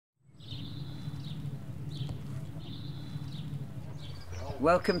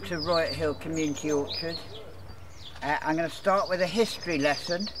Welcome to Royate Hill Community Orchard. I'm going to start with a history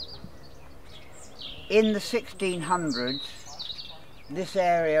lesson. In the 1600s, this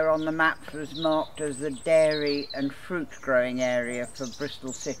area on the maps was marked as the dairy and fruit growing area for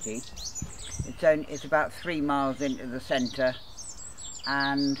Bristol City. It's about 3 miles into the centre,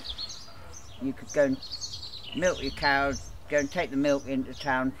 and you could go and milk your cows, go and take the milk into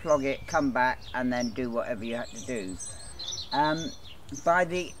town, flog it, come back, and then do whatever you had to do. By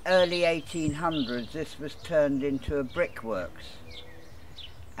the early 1800s, this was turned into a brickworks,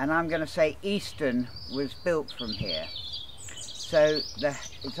 and I'm going to say Easton was built from here. So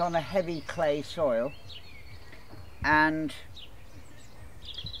it's on a heavy clay soil, and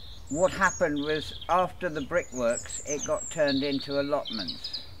what happened was after the brickworks it got turned into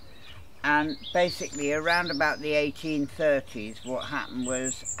allotments, and basically around about the 1830s what happened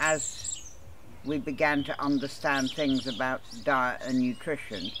was, as we began to understand things about diet and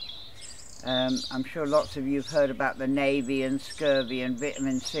nutrition. I'm sure lots of you have heard about the Navy and scurvy and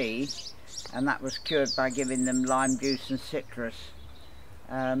vitamin C, and that was cured by giving them lime juice and citrus.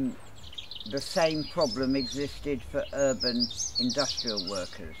 The same problem existed for urban industrial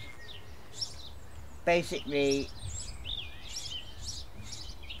workers. Basically,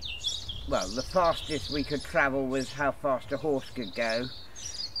 well, the fastest we could travel was how fast a horse could go.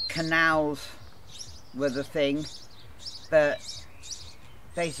 Canals were the thing, but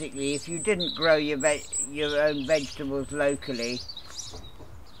basically if you didn't grow your own vegetables locally,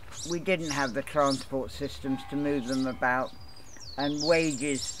 we didn't have the transport systems to move them about, and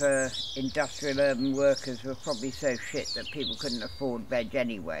wages for industrial urban workers were probably so shit that people couldn't afford veg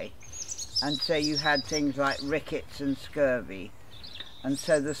anyway, and so you had things like rickets and scurvy. And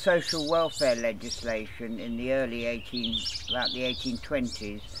so the social welfare legislation in the early about the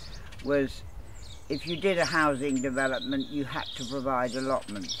 1820s was, if you did a housing development, you had to provide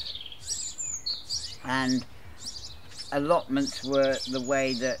allotments. And allotments were the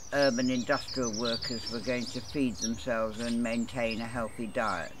way that urban industrial workers were going to feed themselves and maintain a healthy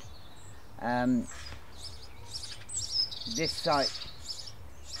diet. This site,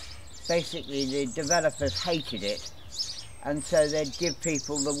 basically the developers hated it, and so they'd give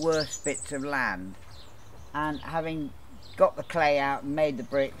people the worst bits of land. And having got the clay out and made the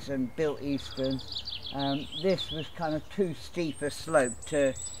bricks and built Easton, this was kind of too steep a slope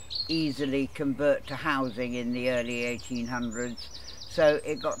to easily convert to housing in the early 1800s, so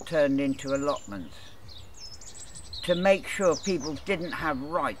it got turned into allotments. To make sure people didn't have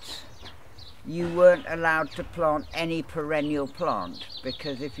rights, you weren't allowed to plant any perennial plant,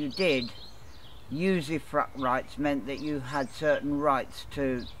 because if you did, usufruct rights meant that you had certain rights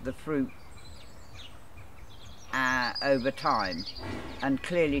to the fruit over time, and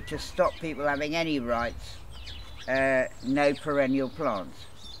clearly to stop people having any rights, no perennial plants.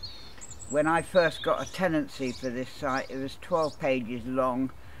 When I first got a tenancy for this site, it was 12 pages long,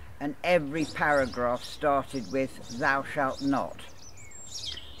 and every paragraph started with "thou shalt not."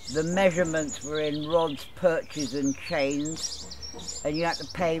 The measurements were in rods, perches and chains, and you had to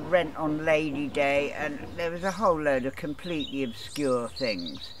pay rent on Lady Day, and there was a whole load of completely obscure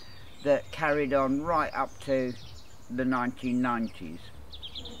things that carried on right up to the 1990s.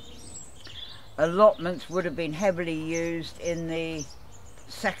 Allotments would have been heavily used in the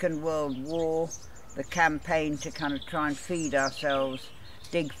Second World War, the campaign to kind of try and feed ourselves,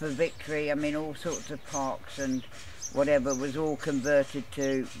 dig for victory. I mean, all sorts of parks and whatever was all converted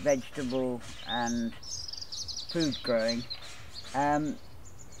to vegetable and food growing. That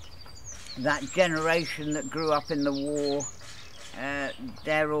generation that grew up in the war,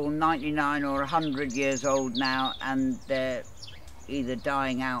 they're all 99 or 100 years old now, and they're either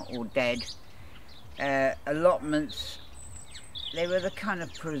dying out or dead. Allotments, they were the kind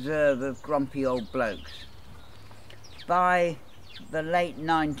of preserve of grumpy old blokes. By the late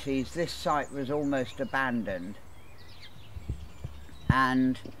 90s, this site was almost abandoned,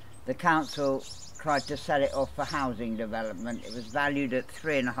 and the council tried to sell it off for housing development. It was valued at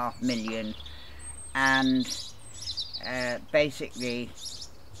 £3.5 million, and basically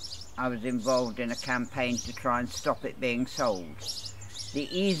I was involved in a campaign to try and stop it being sold. The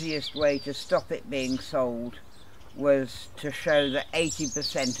easiest way to stop it being sold was to show that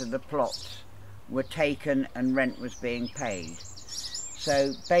 80% of the plots were taken and rent was being paid.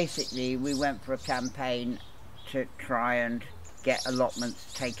 So basically we went for a campaign to try and get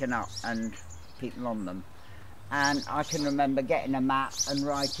allotments taken up and people on them. And I can remember getting a map and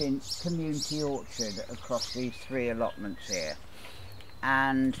writing Community Orchard across these 3 allotments here.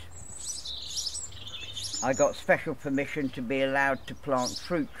 And I got special permission to be allowed to plant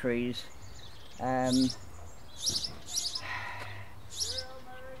fruit trees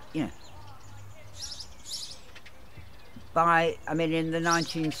you know, in the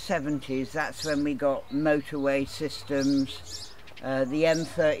 1970s, that's when we got motorway systems. The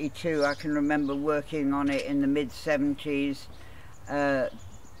M32, I can remember working on it in the mid-70s. The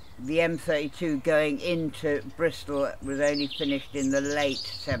M32 going into Bristol was only finished in the late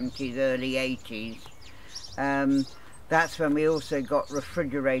 70s, early 80s. That's when we also got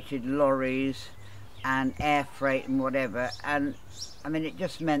refrigerated lorries and air freight and whatever. And I mean, it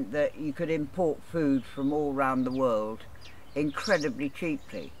just meant that you could import food from all around the world incredibly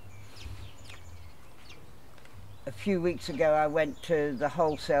cheaply. A few weeks ago I went to the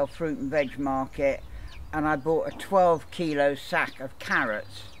wholesale fruit and veg market and I bought a 12-kilo sack of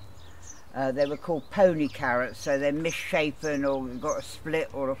carrots. They were called pony carrots, so they're misshapen or got a split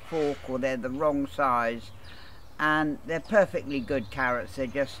or a fork or they're the wrong size. And they're perfectly good carrots, they're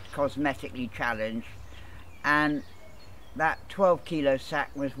just cosmetically challenged. And that 12-kilo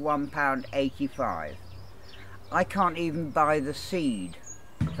sack was £1.85. I can't even buy the seed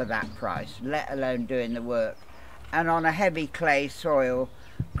for that price, let alone doing the work. And on a heavy clay soil,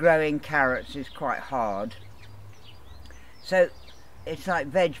 growing carrots is quite hard. So it's like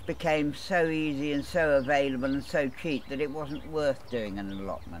veg became so easy and so available and so cheap that it wasn't worth doing an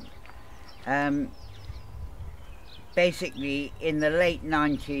allotment. Basically, in the late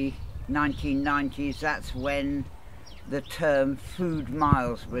 1990s, that's when the term food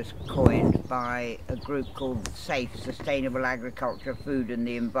miles was coined by a group called SAFE, Sustainable Agriculture, Food and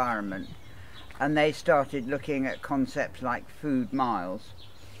the Environment. And they started looking at concepts like food miles.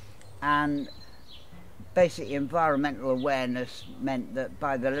 And basically environmental awareness meant that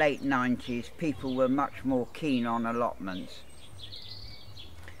by the late 90s, people were much more keen on allotments.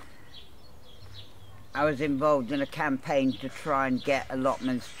 I was involved in a campaign to try and get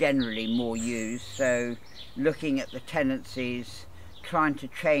allotments generally more used, so looking at the tenancies, trying to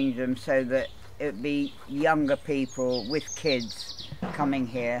change them so that it would be younger people with kids coming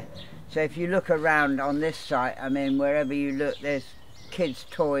here. So if you look around on this site, I mean, wherever you look, there's kids'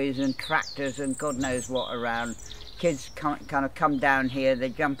 toys and tractors and God knows what around. Kids kind of come down here, they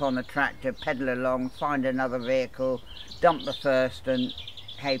jump on the tractor, pedal along, find another vehicle, dump the first, and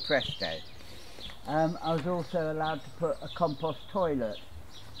hey presto. I was also allowed to put a compost toilet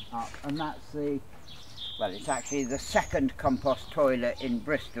up, and that's it's actually the second compost toilet in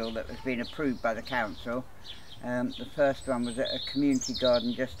Bristol that has been approved by the council. The first one was at a community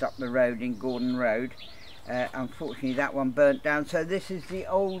garden just up the road in Gordon Road. Unfortunately that one burnt down, so this is the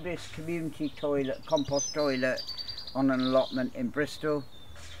oldest community toilet, compost toilet on an allotment in Bristol.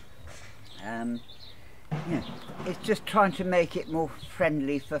 Yeah, it's just trying to make it more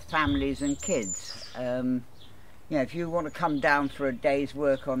friendly for families and kids. If you want to come down for a day's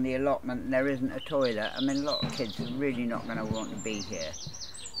work on the allotment and there isn't a toilet, I mean, a lot of kids are really not going to want to be here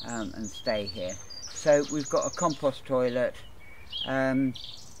and stay here. So we've got a compost toilet.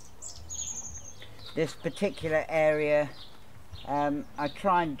 This particular area, I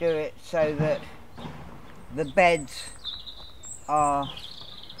try and do it so that the beds are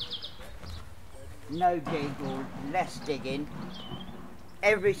no dig or less digging.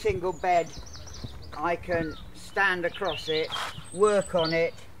 Every single bed I can stand across it, work on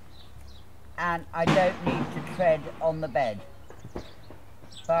it, and I don't need to tread on the bed.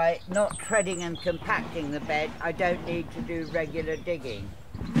 By not treading and compacting the bed, I don't need to do regular digging.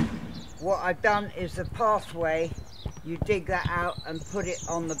 What I've done is the pathway, you dig that out and put it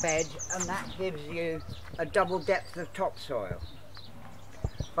on the bed, and that gives you a double depth of topsoil.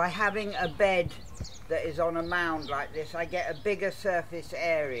 By having a bed that is on a mound like this, I get a bigger surface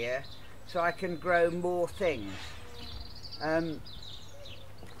area so I can grow more things.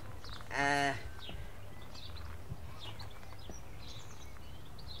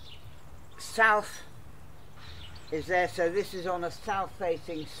 South is there, so this is on a south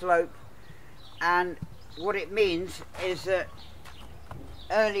facing slope, and what it means is that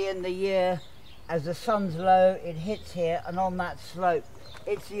early in the year, as the sun's low, it hits here, and on that slope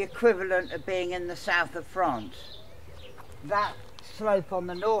it's the equivalent of being in the south of France. That slope on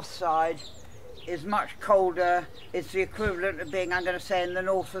the north side is much colder. It's the equivalent of being, I'm going to say, in the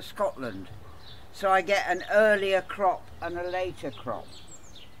north of Scotland. So I get an earlier crop and a later crop.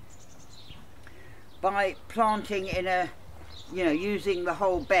 By planting in a, using the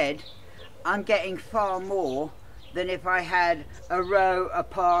whole bed, I'm getting far more than if I had a row, a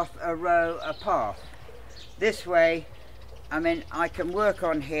path, a row, a path. This way, I can work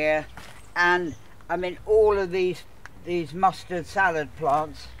on here, and all of these mustard salad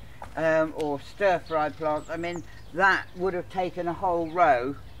plants or stir-fry plants, that would have taken a whole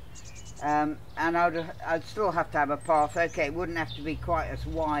row, and I'd still have to have a path. Okay, it wouldn't have to be quite as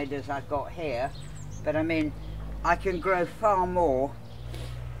wide as I've got here, but I mean, I can grow far more,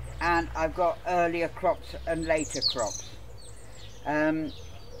 and I've got earlier crops and later crops.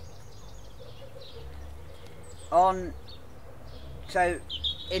 So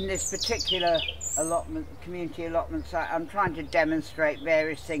in this particular allotment, community allotment site, I'm trying to demonstrate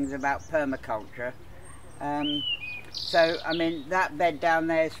various things about permaculture. So I mean, that bed down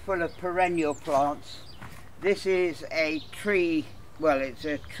there is full of perennial plants. This is a tree, well, it's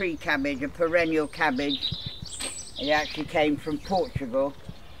a tree cabbage, a perennial cabbage. It actually came from Portugal.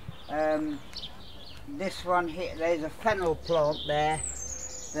 This one here, there's a fennel plant there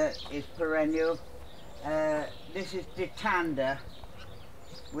that is perennial. This is ditanda,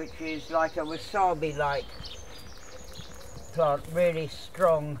 which is like a wasabi-like plant, really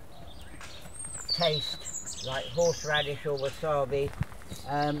strong taste, like horseradish or wasabi.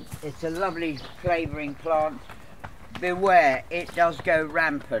 It's a lovely flavouring plant. Beware, it does go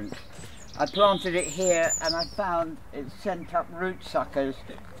rampant. I planted it here and I found it sent up root suckers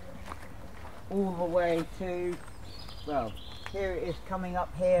all the way to, well, here it is coming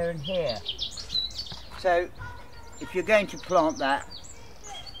up here and here. So if you're going to plant that,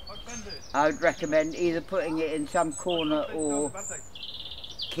 I would recommend either putting it in some corner or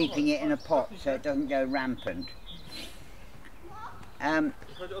keeping it in a pot so it doesn't go rampant.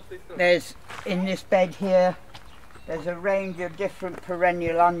 There's, in this bed here, there's a range of different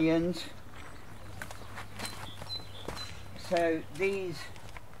perennial onions. So these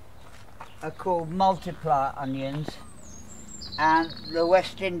are called multiplier onions, and the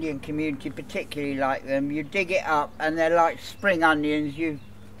West Indian community particularly like them. You dig it up and they're like spring onions. You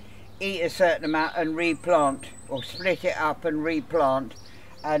eat a certain amount and replant, or split it up and replant,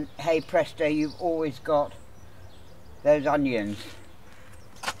 and hey presto, you've always got those onions.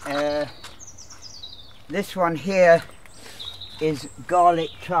 This one here is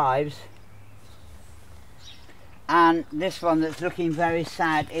garlic chives, and this one that's looking very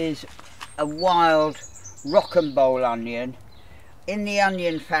sad is a wild rock and bowl onion. In the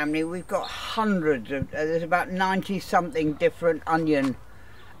onion family we've got hundreds of, there's about 90 something different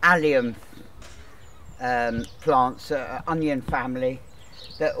allium plants, onion family,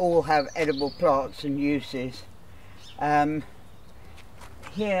 that all have edible plants and uses.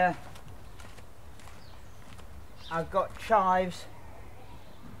 Here I've got chives,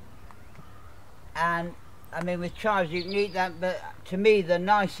 and I mean with chives you can eat that, but to me the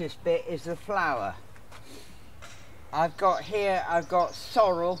nicest bit is the flower. I've got here, I've got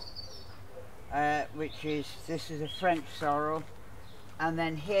sorrel, which is, this is a French sorrel, and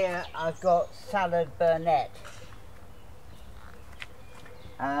then here I've got salad burnet.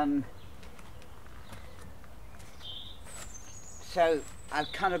 So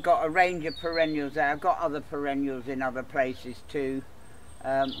I've kind of got a range of perennials there. I've got other perennials in other places too,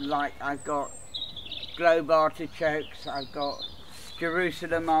 like I've got globe artichokes, I've got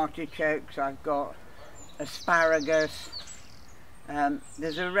Jerusalem artichokes, I've got asparagus.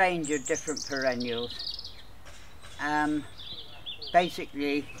 There's a range of different perennials.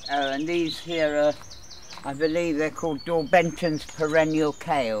 Basically, and these here are, I believe they're called Dorbenton's perennial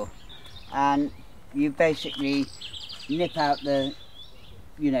kale, and you basically nip out the,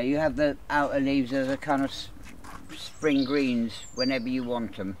 you know, you have the outer leaves as a kind of spring greens whenever you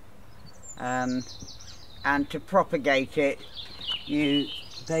want them. And to propagate it, you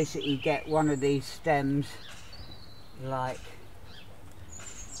basically get one of these stems, like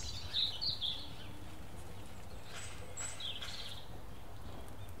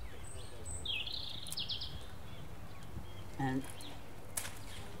and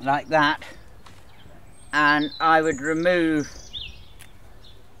like that, and I would remove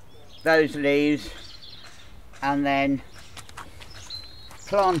those leaves and then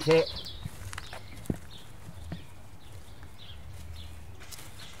plant it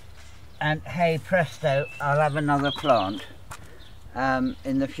and hey presto, I'll have another plant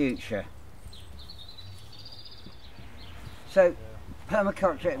in the future. So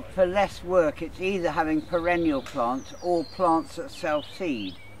permaculture, for less work, it's either having perennial plants or plants that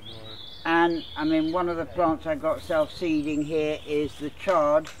self-seed. And I mean, one of the plants I got self-seeding here is the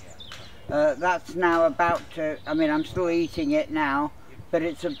chard. That's now about to, I mean, I'm still eating it now, but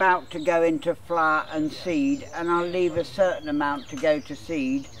it's about to go into flower and seed, and I'll leave a certain amount to go to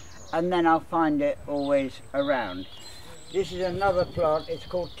seed, and then I'll find it always around. This is another plant, it's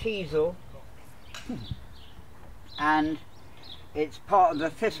called teasel, and it's part of the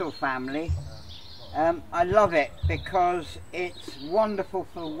thistle family. I love it because it's wonderful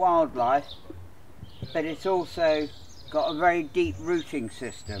for wildlife, but it's also got a very deep rooting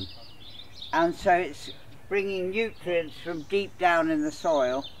system. and so it's bringing nutrients from deep down in the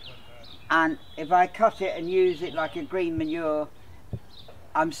soil, and if I cut it and use it like a green manure,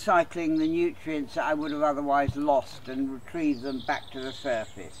 I'm cycling the nutrients that I would have otherwise lost and retrieve them back to the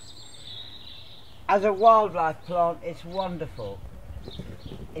surface. As a wildlife plant, it's wonderful.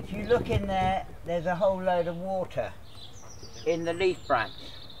 If you look in there, there's a whole load of water in the leaf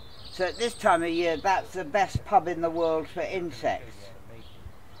bracts. So at this time of year, that's the best pub in the world for insects.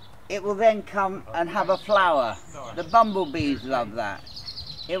 It will then come and have a flower. The bumblebees love that.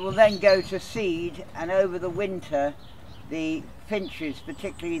 It will then go to seed, and over the winter, the finches,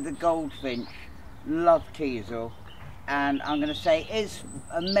 particularly the goldfinch, love teasel, and I'm going to say is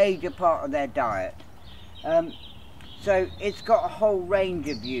a major part of their diet. So it's got a whole range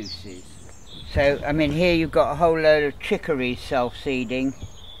of uses. So I mean, here you've got a whole load of chicory self-seeding.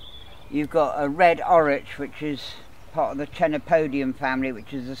 You've got a red orich, which is part of the Chenopodium family,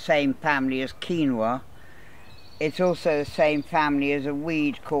 which is the same family as quinoa. It's also the same family as a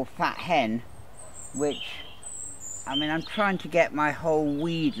weed called fat hen, which, I mean, I'm trying to get my whole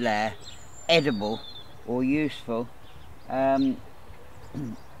weed layer edible or useful. And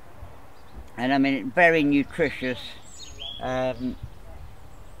I mean, it's very nutritious and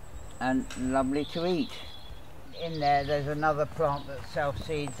lovely to eat. In there's another plant that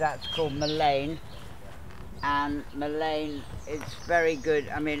self-seeds, that's called mullein. And mullein, it's very good.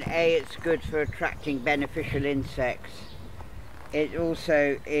 I mean, it's good for attracting beneficial insects. It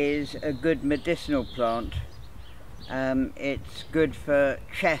also is a good medicinal plant. It's good for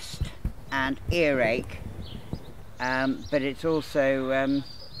chest and earache, but it's also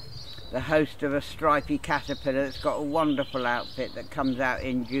the host of a stripy caterpillar that's got a wonderful outfit that comes out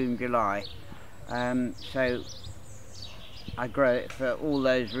in June, July. So I grow it for all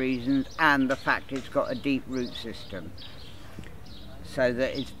those reasons, and the fact it's got a deep root system, so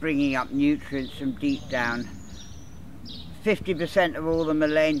that it's bringing up nutrients from deep down. 50% of all the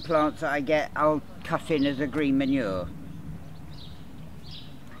mullein plants that I get, I'll cut in as a green manure.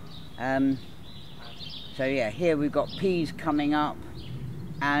 So yeah, here we've got peas coming up,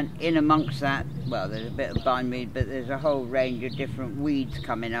 and in amongst that, well, there's a bit of bindweed, but there's a whole range of different weeds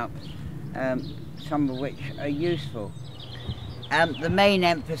coming up, some of which are useful. The main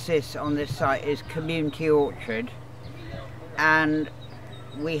emphasis on this site is community orchard, and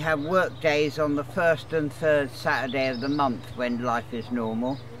we have work days on the first and third Saturday of the month when life is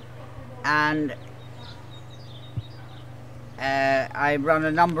normal, and I run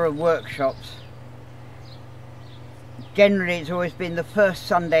a number of workshops. Generally it's always been the first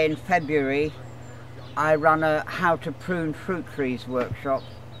Sunday in February. I run a how to prune fruit trees workshop.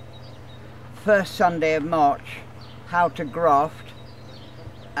 First Sunday of March, how to graft,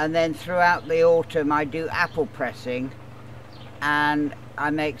 and then throughout the autumn I do apple pressing, and I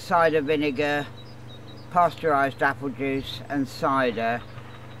make cider vinegar, pasteurised apple juice and cider,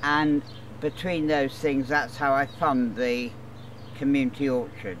 and between those things that's how I fund the community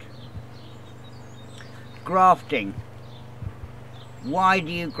orchard. Grafting. Why do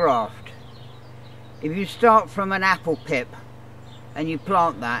you graft? If you start from an apple pip and you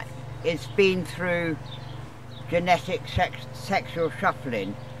plant that, it's been through genetic sexual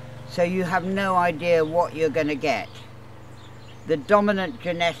shuffling, so you have no idea what you're going to get. The dominant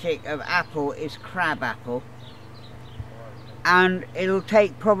genetic of apple is crab apple, and it'll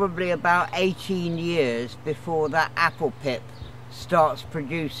take probably about 18 years before that apple pip starts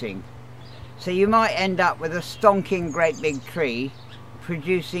producing. So you might end up with a stonking great big tree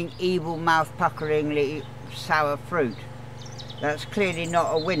producing evil mouth puckeringly sour fruit. That's clearly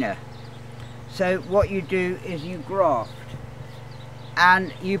not a winner. So what you do is you graft,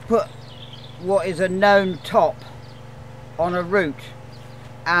 and you put what is a known top on a root,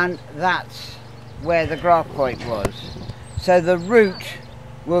 and that's where the graft point was. So the root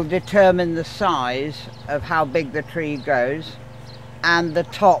will determine the size of how big the tree goes, and the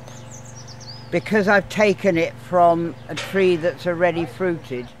top, because I've taken it from a tree that's already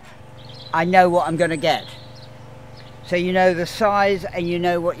fruited, I know what I'm going to get. So you know the size and you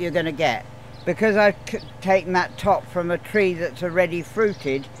know what you're going to get. Because I've taken that top from a tree that's already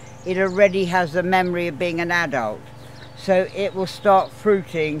fruited, it already has the memory of being an adult. So it will start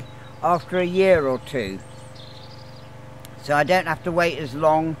fruiting after a year or two. So I don't have to wait as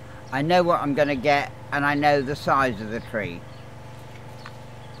long. I know what I'm going to get, and I know the size of the tree.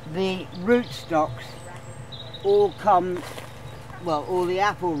 The rootstocks all come, well, all the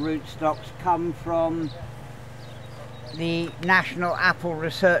apple rootstocks come from the National Apple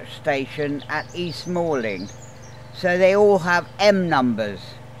Research Station at East Malling. So they all have M numbers.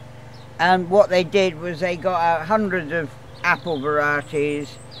 And what they did was they got out hundreds of apple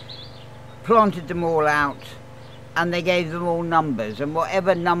varieties, planted them all out, and they gave them all numbers, and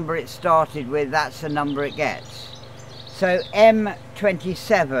whatever number it started with, that's the number it gets. So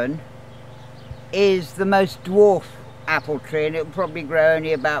M27 is the most dwarf apple tree, and it will probably grow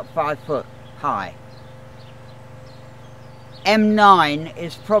only about 5 foot high. M9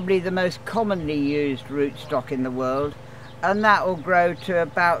 is probably the most commonly used rootstock in the world, and that will grow to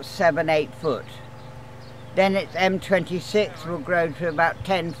about 7-8 foot. Then it's M26 will grow to about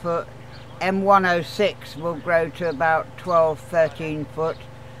 10 foot, M106 will grow to about 12-13 foot,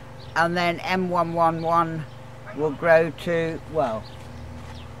 and then M111 will grow to, well,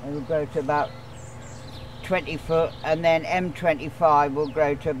 it will grow to about 20 foot, and then M25 will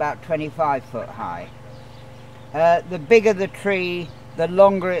grow to about 25 foot high. The bigger the tree, the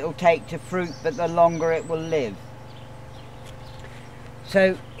longer it will take to fruit, but the longer it will live.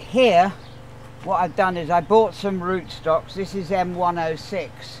 So here, what I've done is I bought some rootstocks. This is M106,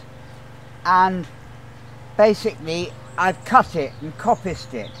 and basically I've cut it and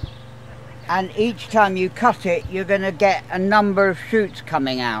coppiced it, and each time you cut it you're going to get a number of shoots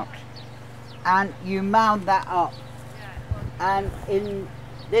coming out, and you mound that up. And in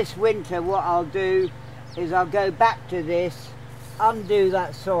this winter what I'll do is I'll go back to this, undo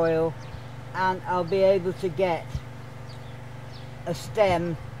that soil, and I'll be able to get a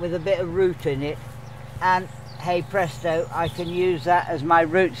stem with a bit of root in it, and hey presto, I can use that as my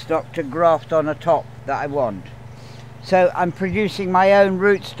rootstock to graft on a top that I want. So I'm producing my own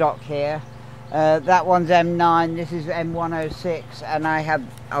rootstock here. That one's M9, this is M106, and I have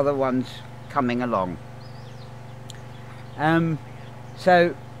other ones coming along.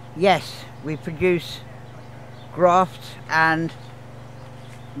 So yes, we produce grafts, and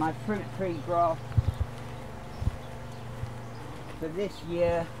my fruit tree graft for this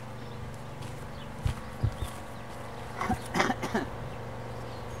year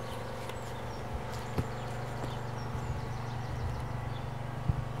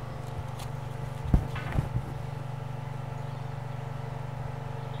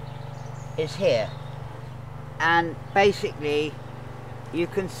is here, and basically you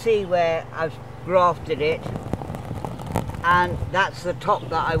can see where I've grafted it, and that's the top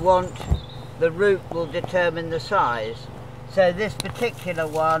that I want. The root will determine the size. So this particular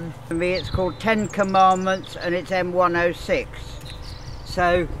one, for me, it's called 10 Commandments, and it's M106.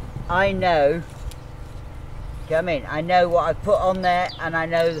 So I know, I know what I've put on there, and I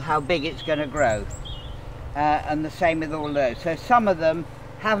know how big it's going to grow. And the same with all those. So some of them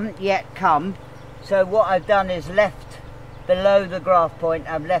haven't yet come. So what I've done is left below the graft point,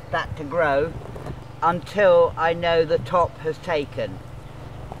 I've left that to grow until I know the top has taken.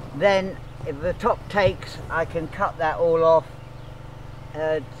 Then if the top takes, I can cut that all off,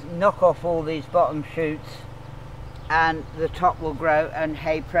 knock off all these bottom shoots, and the top will grow, and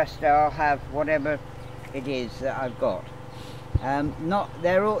hey presto, I'll have whatever it is that I've got.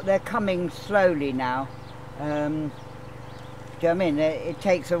 They're coming slowly now. Do you know what I mean? It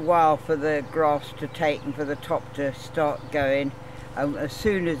takes a while for the grafts to take and for the top to start going. As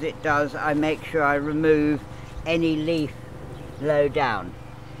soon as it does, I make sure I remove any leaf low down.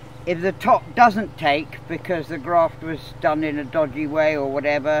 If the top doesn't take because the graft was done in a dodgy way or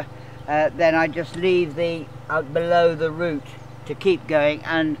whatever, then I just leave the below the root to keep going,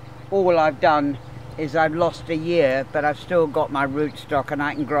 and all I've done is I've lost a year, but I've still got my rootstock and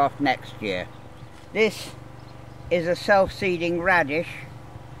I can graft next year. This is a self-seeding radish.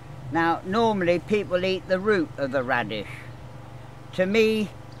 Now normally people eat the root of the radish. To me,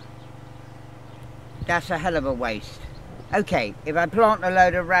 that's a hell of a waste. Okay, if I plant a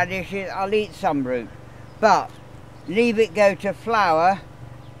load of radishes, I'll eat some root, but leave it go to flower,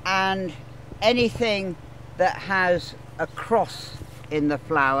 and anything that has a cross in the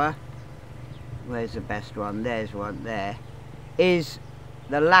flower, where's the best one? There's one there, is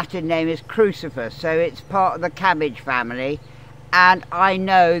the Latin name is crucifers, so it's part of the cabbage family, and I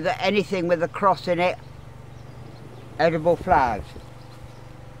know that anything with a cross in it, edible flowers.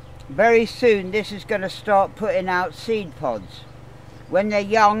 Very soon this is going to start putting out seed pods. When they're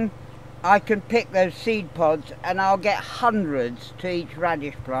young, I can pick those seed pods and I'll get hundreds to each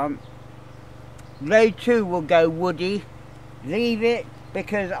radish plant. They too will go woody. Leave it,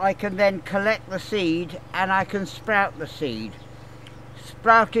 because I can then collect the seed and I can sprout the seed.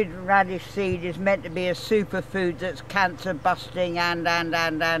 Sprouted radish seed is meant to be a superfood that's cancer busting and. I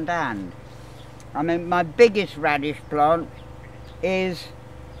mean, my biggest radish plant is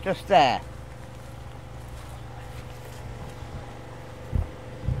just there.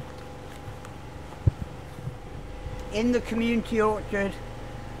 In the community orchard,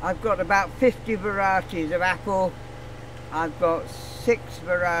 I've got about 50 varieties of apple. I've got 6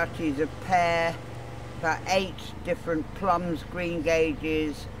 varieties of pear, about 8 different plums, green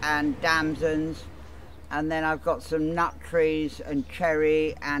gages and damsons, and then I've got some nut trees and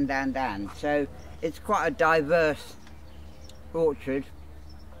cherry and. So it's quite a diverse orchard,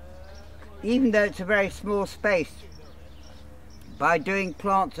 even though it's a very small space. By doing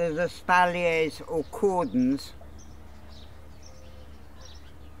plants as espaliers or cordons,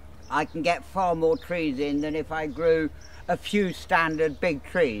 I can get far more trees in than if I grew a few standard big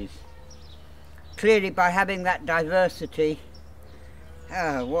trees. Clearly, by having that diversity,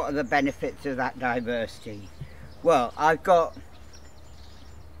 what are the benefits of that diversity? Well, I've got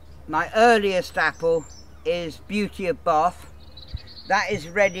my earliest apple is Beauty of Bath. That is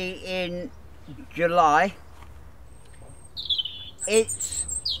ready in July. It's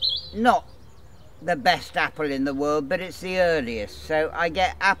not the best apple in the world, but it's the earliest. So I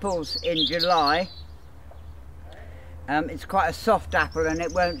get apples in July. It's quite a soft apple and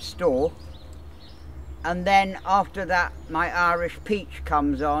it won't store. And then after that, my Irish peach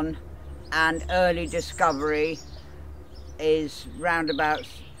comes on, and early discovery is round about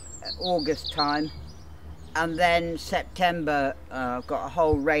August time. And then September, I've got a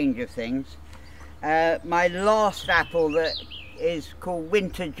whole range of things. My last apple that is called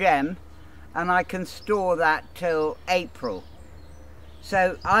Winter Gem, and I can store that till April.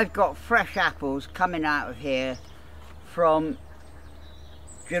 So I've got fresh apples coming out of here from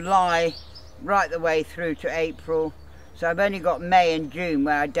July right the way through to April. So I've only got May and June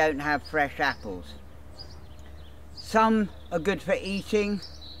where I don't have fresh apples. Some are good for eating,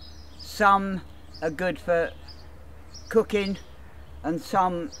 some are good for cooking, and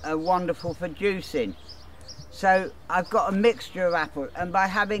some are wonderful for juicing. So I've got a mixture of apples, and by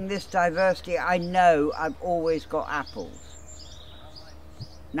having this diversity, I know I've always got apples.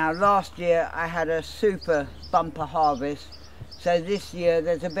 Now last year I had a super bumper harvest, so this year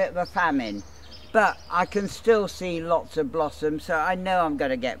there's a bit of a famine, but I can still see lots of blossom, so I know I'm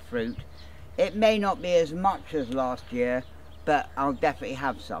going to get fruit. It may not be as much as last year, but I'll definitely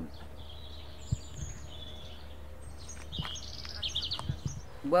have some.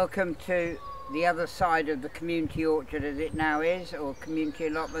 Welcome to the other side of the community orchard as it now is, or community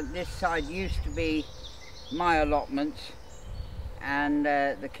allotment. This side used to be my allotments, and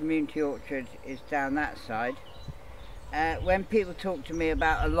the community orchard is down that side. When people talk to me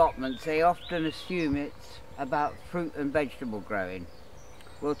about allotments, they often assume it's about fruit and vegetable growing.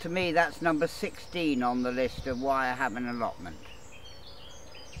 Well, to me that's number 16 on the list of why I have an allotment.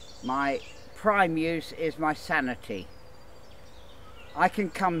 My prime use is my sanity. I can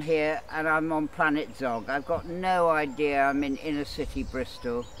come here and I'm on Planet Zog. I've got no idea I'm in inner city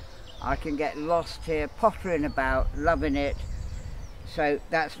Bristol. I can get lost here, pottering about, loving it. So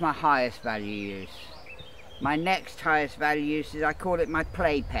that's my highest value use. My next highest value use is, I call it my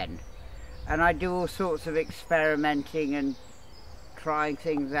playpen. And I do all sorts of experimenting and trying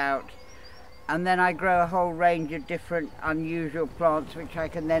things out. And then I grow a whole range of different unusual plants which I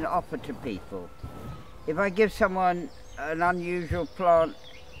can then offer to people. If I give someone an unusual plant,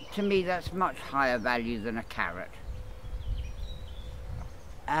 to me that's much higher value than a carrot.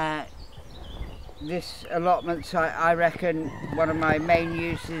 This allotment, I reckon one of my main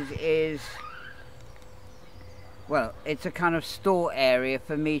uses is, well, it's a kind of store area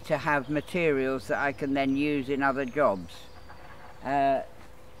for me to have materials that I can then use in other jobs.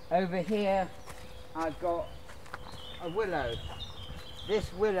 Over here I've got a willow.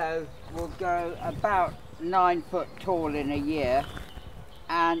 This willow will grow about 9 foot tall in a year,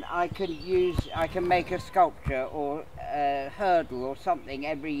 and I can make a sculpture or a hurdle or something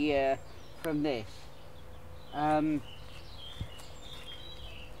every year from this.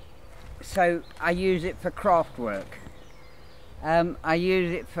 So I use it for craft work. I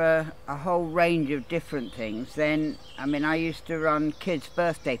use it for a whole range of different things. Then, I mean, I used to run kids'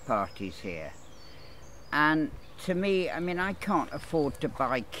 birthday parties here, and to me, I mean, I can't afford to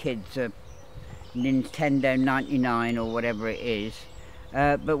buy kids a Nintendo 99 or whatever it is,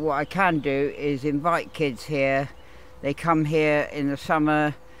 but what I can do is invite kids here. They come here in the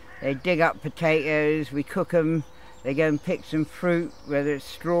summer, they dig up potatoes, we cook them, they go and pick some fruit, whether it's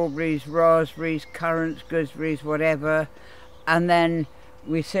strawberries, raspberries, currants, gooseberries, whatever, and then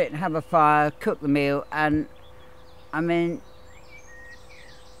we sit and have a fire, cook the meal. And I mean,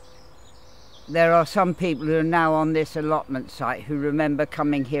 there are some people who are now on this allotment site who remember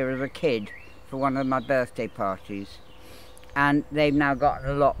coming here as a kid for one of my birthday parties, and they've now got an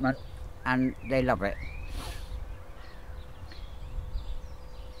allotment and they love it.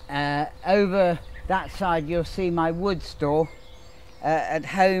 Over that side you'll see my wood store. At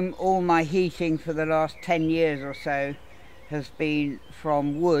home, all my heating for the last 10 years or so has been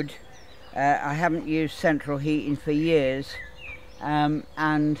from wood. I haven't used central heating for years,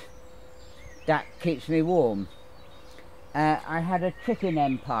 and that keeps me warm. I had a chicken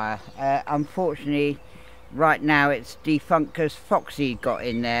empire. Unfortunately, right now it's defunct because Foxy got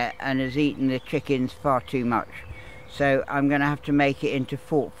in there and has eaten the chickens far too much. So I'm going to have to make it into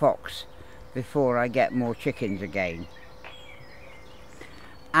Fort Fox before I get more chickens again.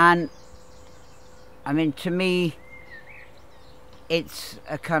 And I mean, to me, it's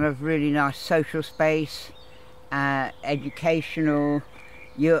a kind of really nice social space, educational.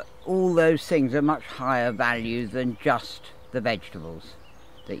 All those things are much higher value than just the vegetables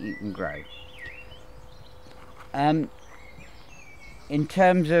that you can grow. In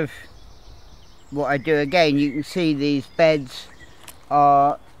terms of what I do, again, you can see these beds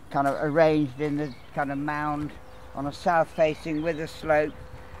are kind of arranged in the kind of mound on a south facing with a slope.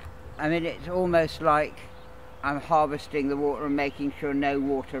 I mean, it's almost like I'm harvesting the water and making sure no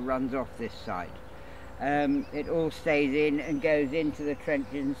water runs off this side. It all stays in and goes into the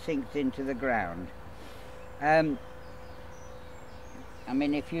trenches and sinks into the ground. I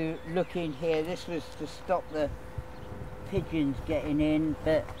mean, if you look in here, this was to stop the pigeons getting in,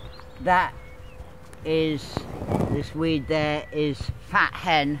 but that is, this weed there is fat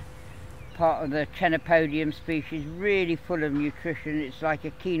hen, part of the Chenopodium species, really full of nutrition. It's like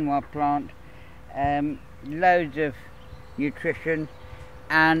a quinoa plant, loads of nutrition.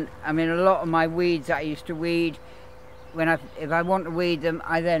 And I mean, a lot of my weeds that I used to weed, if I want to weed them,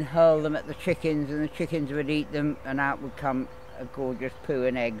 I then hurl them at the chickens, and the chickens would eat them, and out would come a gorgeous poo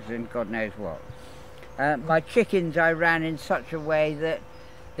and eggs and God knows what. My chickens I ran in such a way that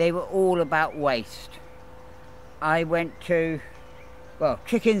they were all about waste. I went to, well,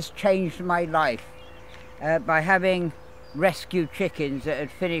 chickens changed my life by having rescued chickens that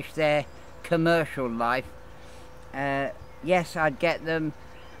had finished their commercial life. Yes, I'd get them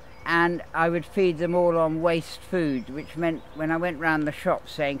and I would feed them all on waste food, which meant when I went round the shop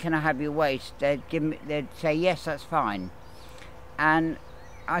saying, can I have your waste, they'd say yes, that's fine. And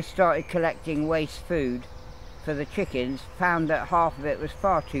I started collecting waste food for the chickens, found that half of it was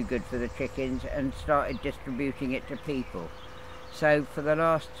far too good for the chickens, and started distributing it to people. So for the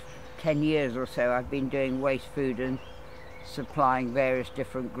last 10 years or so I've been doing waste food and supplying various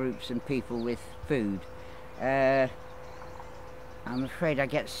different groups and people with food. I'm afraid I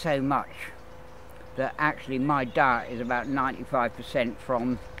get so much that actually my diet is about 95%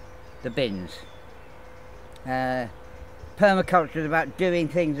 from the bins. Permaculture is about doing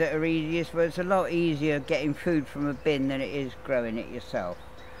things that are easiest, but it's a lot easier getting food from a bin than it is growing it yourself.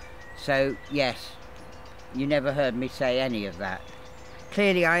 So yes, you never heard me say any of that.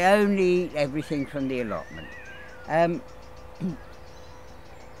 Clearly I only eat everything from the allotment.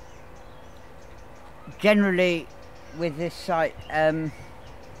 Generally with this site,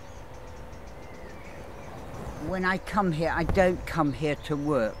 when I come here, I don't come here to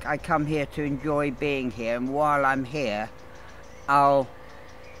work. I come here to enjoy being here, and while I'm here I'll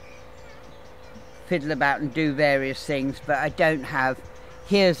fiddle about and do various things, but I don't have,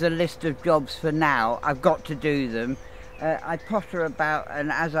 here's a list of jobs for now, I've got to do them. I potter about,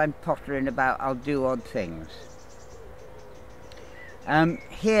 and as I'm pottering about I'll do odd things.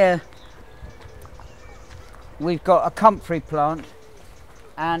 Here we've got a comfrey plant,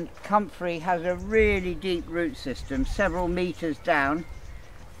 and comfrey has a really deep root system, several meters down,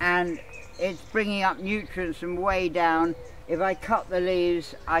 and it's bringing up nutrients from way down. If I cut the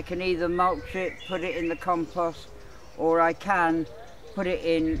leaves, I can either mulch it, put it in the compost, or I can put it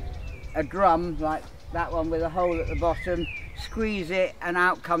in a drum like that one with a hole at the bottom, squeeze it, and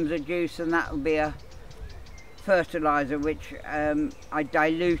out comes a juice, and that will be a fertilizer, which I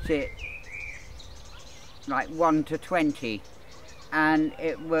dilute it like 1 to 20, and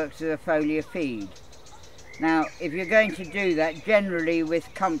it works as a foliar feed. Now if you're going to do that, generally with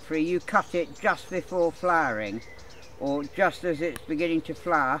comfrey you cut it just before flowering, or just as it's beginning to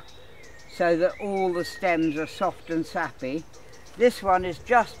flower, so that all the stems are soft and sappy. This one is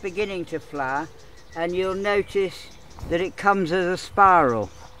just beginning to flower, and you'll notice that it comes as a spiral,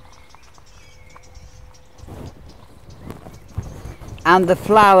 and the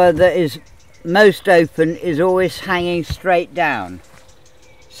flower that is most open is always hanging straight down.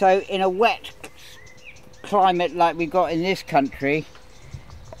 So in a wet climate like we got in this country,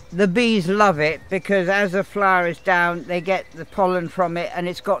 the bees love it, because as the flower is down they get the pollen from it, and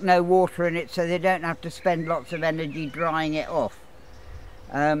it's got no water in it, so they don't have to spend lots of energy drying it off.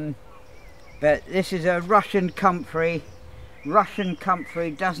 But this is a Russian comfrey. Russian comfrey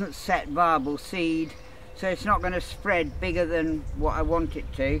doesn't set viable seed, so it's not going to spread bigger than what I want it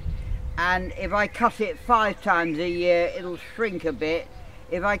to. and if I cut it 5 times a year it'll shrink a bit.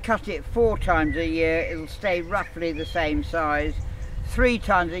 If I cut it 4 times a year it'll stay roughly the same size. 3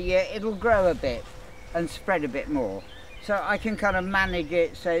 times a year it'll grow a bit and spread a bit more. So I can kind of manage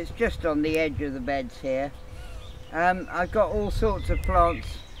it so it's just on the edge of the beds here. I've got all sorts of plants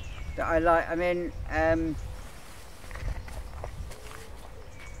that I like. I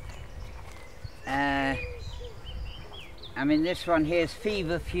mean this one here is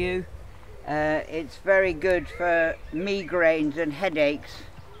feverfew. It's very good for migraines and headaches.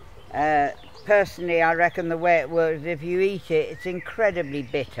 Personally, I reckon the way it works, if you eat it, it's incredibly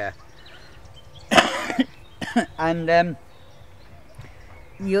bitter. And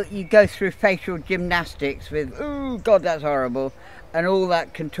you go through facial gymnastics with, oh God, that's horrible. And all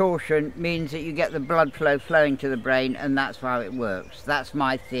that contortion means that you get the blood flow flowing to the brain, and that's how it works. That's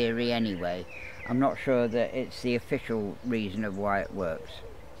my theory anyway. I'm not sure that it's the official reason of why it works.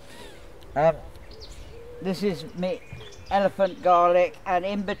 This is elephant garlic, and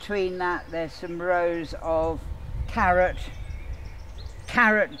in between that there's some rows of carrot.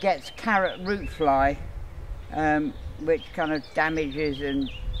 Carrot gets carrot root fly, which kind of damages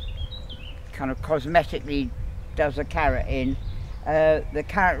and kind of cosmetically does a carrot in. The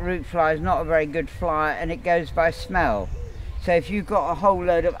carrot root fly is not a very good fly, and it goes by smell. So if you've got a whole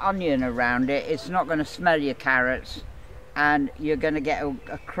load of onion around it, it's not going to smell your carrots, and you're going to get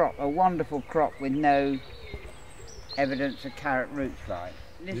a crop, a wonderful crop with no evidence of carrot root fly.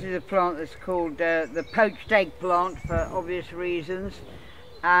 This is a plant that's called the poached eggplant for obvious reasons,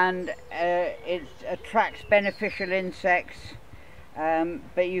 and it attracts beneficial insects,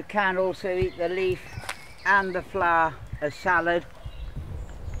 but you can also eat the leaf and the flower as salad.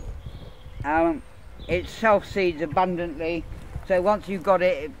 It self-seeds abundantly, so once you've got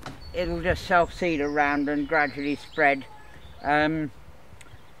it, it'll just self-seed around and gradually spread.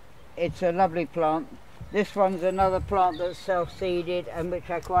 It's a lovely plant. This one's another plant that's self-seeded and which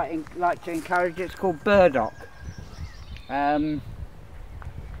I quite like to encourage. It's called burdock. I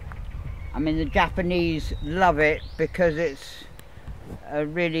mean, the Japanese love it because it's a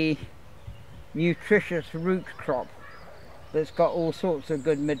really nutritious root crop that's got all sorts of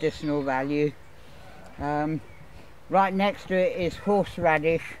good medicinal value. Right next to it is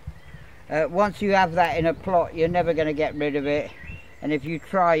horseradish. Once you have that in a plot, you're never going to get rid of it, and if you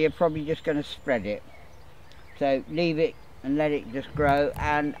try, you're probably just going to spread it. So leave it and let it just grow,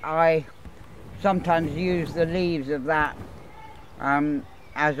 and I sometimes use the leaves of that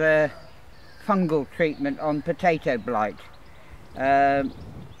as a fungal treatment on potato blight.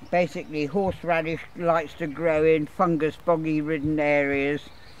 Basically, horseradish likes to grow in fungus boggy ridden areas,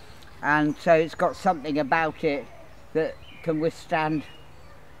 and so it's got something about it that can withstand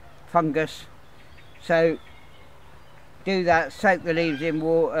fungus. So do that, soak the leaves in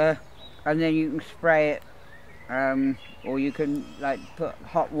water, and then you can spray it, or you can like put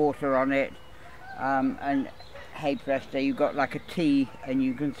hot water on it, and hey presto, you've got like a tea and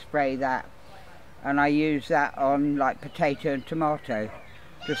you can spray that. And I use that on like potato and tomato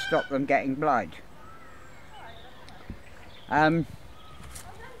to stop them getting blight.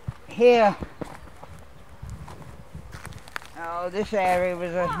 Here, oh, this area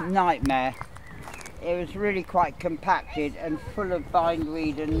was a nightmare. It was really quite compacted and full of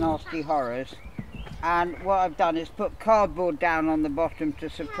bindweed and nasty horrors. And what I've done is put cardboard down on the bottom to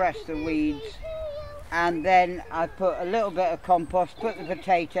suppress the weeds, and then I put a little bit of compost, put the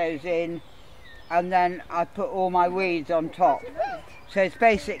potatoes in, and then I put all my weeds on top. So it's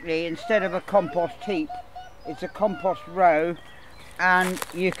basically, instead of a compost heap, it's a compost row, and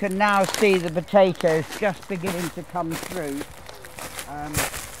you can now see the potatoes just beginning to come through.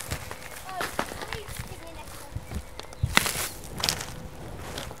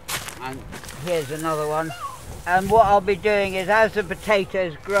 And here's another one. And what I'll be doing is, as the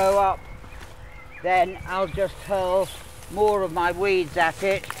potatoes grow up, then I'll just hurl more of my weeds at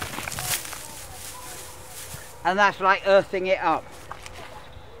it, and that's like earthing it up.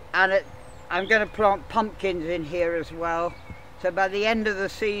 And I'm going to plant pumpkins in here as well, so by the end of the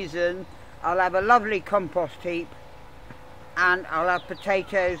season I'll have a lovely compost heap, and I'll have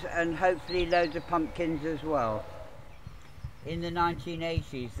potatoes and hopefully loads of pumpkins as well. In the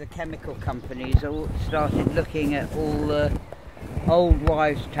 1980s, the chemical companies all started looking at all the old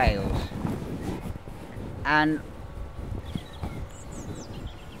wives' tales, and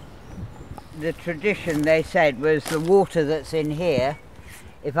the tradition, they said, was the water that's in here,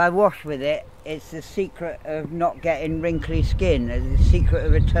 if I wash with it, it's the secret of not getting wrinkly skin, it's the secret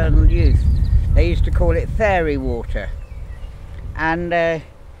of eternal youth. They used to call it fairy water. And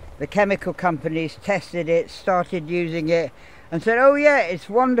the chemical companies tested it, started using it, and said, oh yeah, it's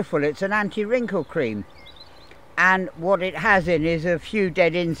wonderful, it's an anti-wrinkle cream. And what it has in is a few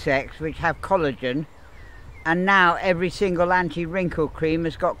dead insects which have collagen, and now every single anti-wrinkle cream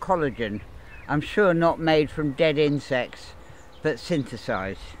has got collagen. I'm sure not made from dead insects, but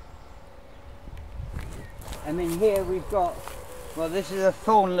synthesized. I mean, here we've got, well, this is a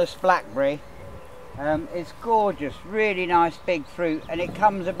thornless blackberry. It's gorgeous, really nice big fruit, and it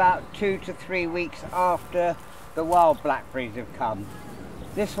comes about 2 to 3 weeks after the wild blackberries have come.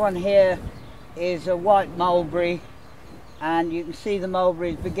 This one here is a white mulberry, and you can see the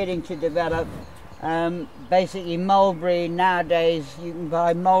mulberry is beginning to develop. Basically mulberry nowadays, you can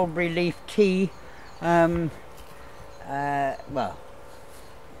buy mulberry leaf tea. Well,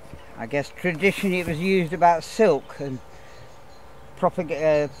 I guess traditionally it was used about silk and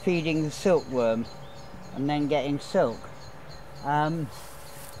feeding the silkworm and then getting silk.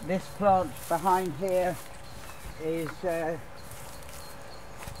 This plant behind here is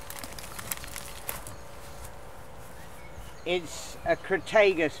it's a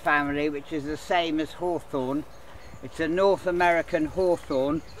Crataegus family, which is the same as hawthorn. It's a North American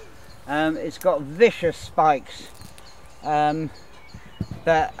hawthorn. It's got vicious spikes,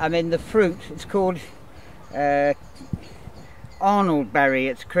 but I mean the fruit, it's called Arnoldberry.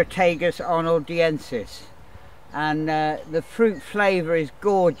 It's Crataegus arnoldiensis, and the fruit flavour is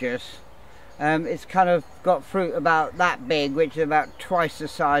gorgeous. It's kind of got fruit about that big, which is about twice the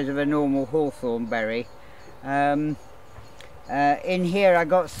size of a normal hawthorn berry. In here I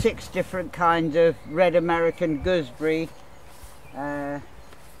got 6 different kinds of red American gooseberry.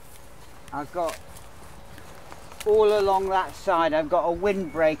 I've got all along that side, I've got a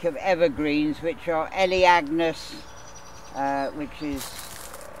windbreak of evergreens, which are Eleagnus, which is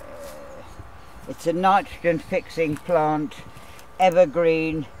it's a nitrogen fixing plant,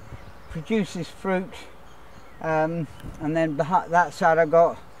 evergreen, produces fruit, and then behind that side I've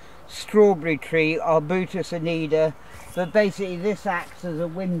got strawberry tree, Arbutus anida. But basically this acts as a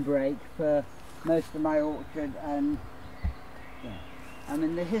windbreak for most of my orchard. And yeah, I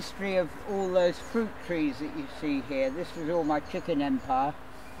mean the history of all those fruit trees that you see here, this was all my chicken empire.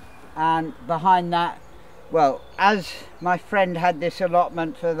 And behind that, well, as my friend had this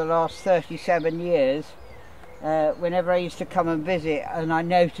allotment for the last 37 years, whenever I used to come and visit and I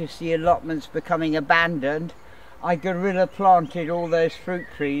noticed the allotments becoming abandoned, I guerrilla planted all those fruit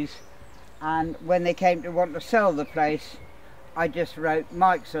trees. And when they came to want to sell the place, I just wrote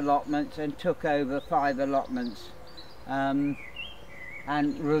Mike's allotments and took over 5 allotments, and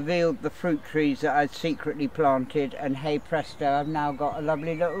revealed the fruit trees that I'd secretly planted, and hey presto, I've now got a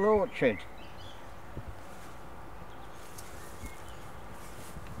lovely little orchard.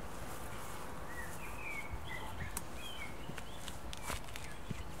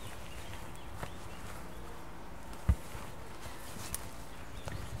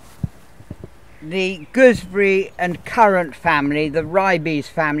 The gooseberry and currant family, the ribes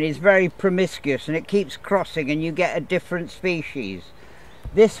family, is very promiscuous and it keeps crossing and you get a different species.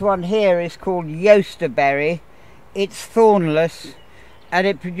 This one here is called yosterberry. It's thornless and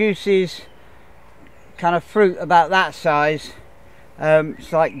it produces kind of fruit about that size.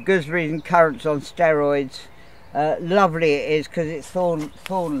 It's like gooseberries and currants on steroids. Lovely it is because it's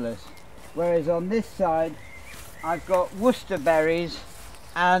thornless. Whereas on this side I've got Worcester berries,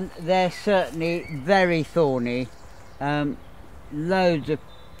 and they're certainly very thorny, loads of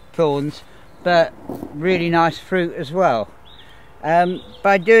thorns, but really nice fruit as well.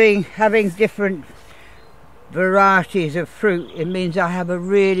 By having different varieties of fruit, it means I have a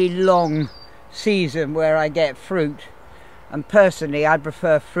really long season where I get fruit, and personally I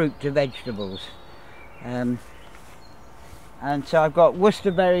prefer fruit to vegetables. And so I've got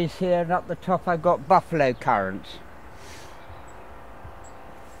Worcester berries here, and up the top I've got buffalo currants.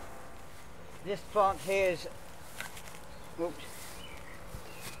 This plant here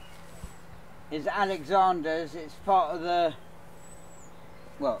is Alexander's. It's part of the,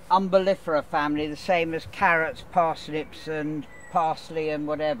 well, umbellifera family, the same as carrots, parsnips and parsley and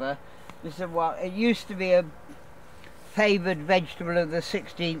whatever. This is it used to be a favoured vegetable of the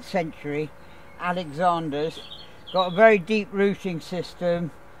 16th century, Alexander's. Got a very deep rooting system,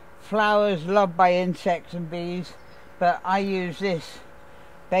 flowers loved by insects and bees, but I use this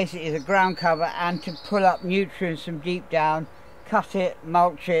basically as a ground cover and to pull up nutrients from deep down, cut it,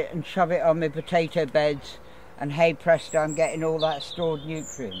 mulch it and shove it on my potato beds, and hey presto, I'm getting all that stored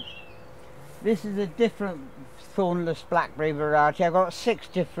nutrient. This is a different thornless blackberry variety. I've got 6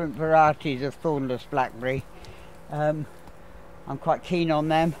 different varieties of thornless blackberry. I'm quite keen on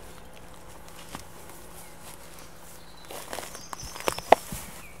them.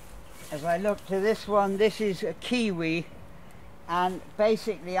 As I look to this one, this is a kiwi. And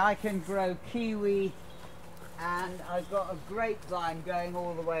basically I can grow kiwi, and I've got a grapevine going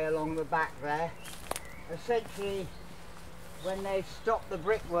all the way along the back there. Essentially, when they stopped the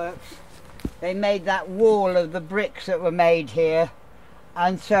brickworks, they made that wall of the bricks that were made here,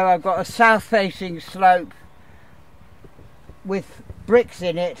 and so I've got a south-facing slope with bricks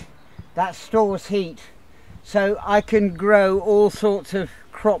in it that stores heat, so I can grow all sorts of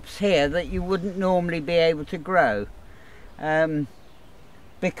crops here that you wouldn't normally be able to grow,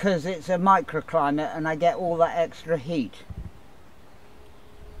 because it's a microclimate and I get all that extra heat.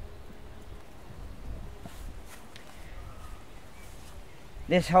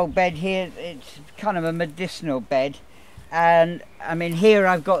 This whole bed here, it's kind of a medicinal bed, and I mean here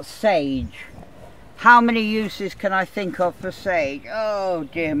I've got sage. How many uses can I think of for sage? Oh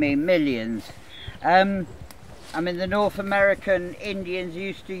dear me, millions. I mean the North American Indians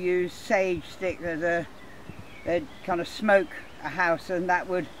used to use sage stick as a, they'd kind of smoke a house and that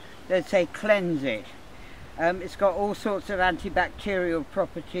would, they'd say, cleanse it. It's got all sorts of antibacterial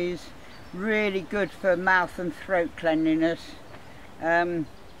properties, really good for mouth and throat cleanliness. The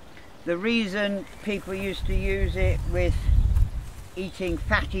reason people used to use it with eating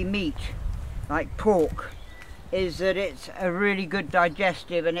fatty meat like pork is that it's a really good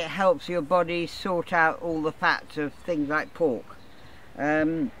digestive, and it helps your body sort out all the fats of things like pork.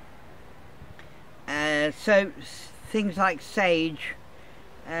 So things like sage,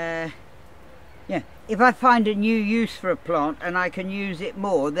 yeah, if I find a new use for a plant and I can use it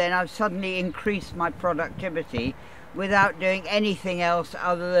more, then I've suddenly increased my productivity without doing anything else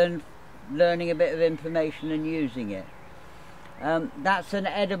other than learning a bit of information and using it. That's an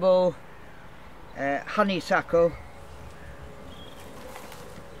edible honeysuckle.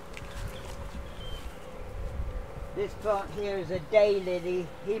 This plant here is a daylily,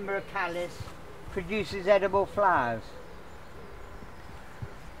 Hemerocallis, produces edible flowers.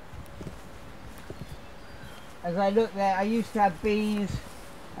 As I look there, I used to have bees.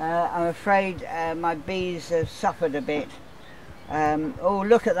 I'm afraid my bees have suffered a bit. Oh,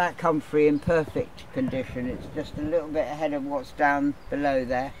 look at that comfrey in perfect condition. It's just a little bit ahead of what's down below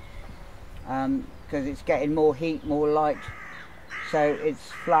there, because it's getting more heat, more light, so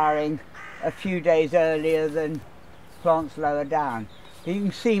it's flowering a few days earlier than plants lower down. You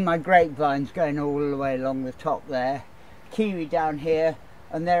can see my grapevines going all the way along the top there, kiwi down here,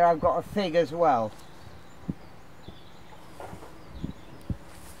 and there I've got a fig as well.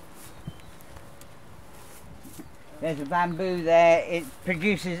 There's a bamboo there. It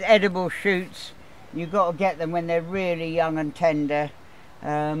produces edible shoots. You've got to get them when they're really young and tender,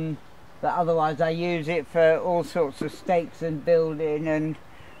 but otherwise I use it for all sorts of stakes and building and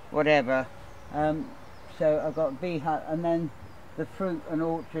whatever. So I've got a bee hut, and then the fruit and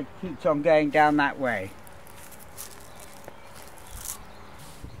orchard keeps on going down that way.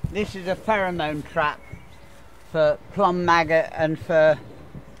 This is a pheromone trap for plum maggot and for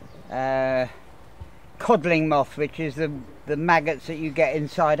codling moth, which is the maggots that you get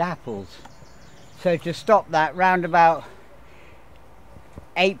inside apples. So to stop that, round about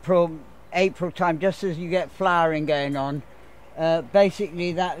April time, just as you get flowering going on,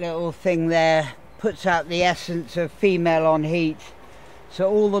 basically that little thing there puts out the essence of female on heat, so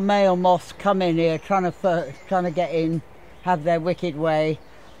all the male moths come in here trying to get in, have their wicked way,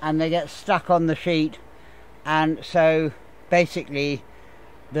 and they get stuck on the sheet, and so basically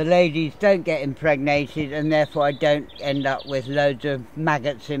the ladies don't get impregnated, and therefore I don't end up with loads of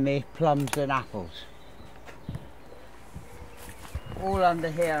maggots in me plums and apples. All under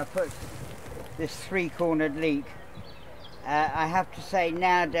here I put this three-cornered leek. I have to say,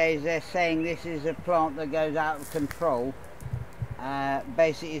 nowadays they're saying this is a plant that goes out of control.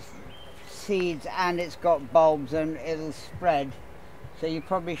 Basically it's seeds and it's got bulbs and it'll spread, so you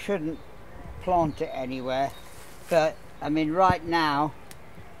probably shouldn't plant it anywhere. But I mean, right now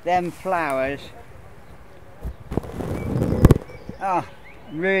them flowers, oh,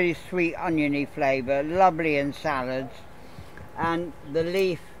 really sweet oniony flavour, lovely in salads, and the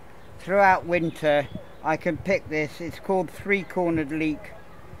leaf throughout winter I can pick this. It's called three-cornered leek.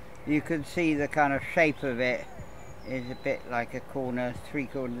 You can see the kind of shape of it is a bit like a corner,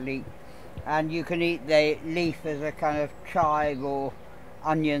 three-cornered leek, and you can eat the leaf as a kind of chive or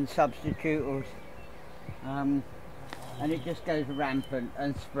onion substitute, and it just goes rampant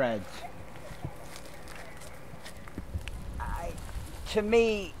and spreads. To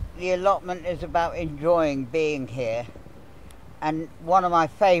me, the allotment is about enjoying being here, and one of my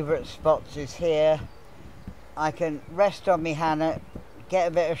favourite spots is here. I can rest on my hammock, get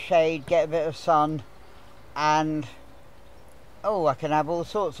a bit of shade, get a bit of sun, and oh, I can have all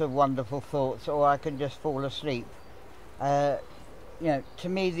sorts of wonderful thoughts, or I can just fall asleep. you know, to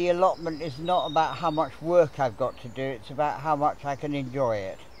me the allotment is not about how much work I've got to do, it's about how much I can enjoy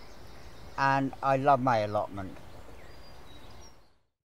it. And I love my allotment.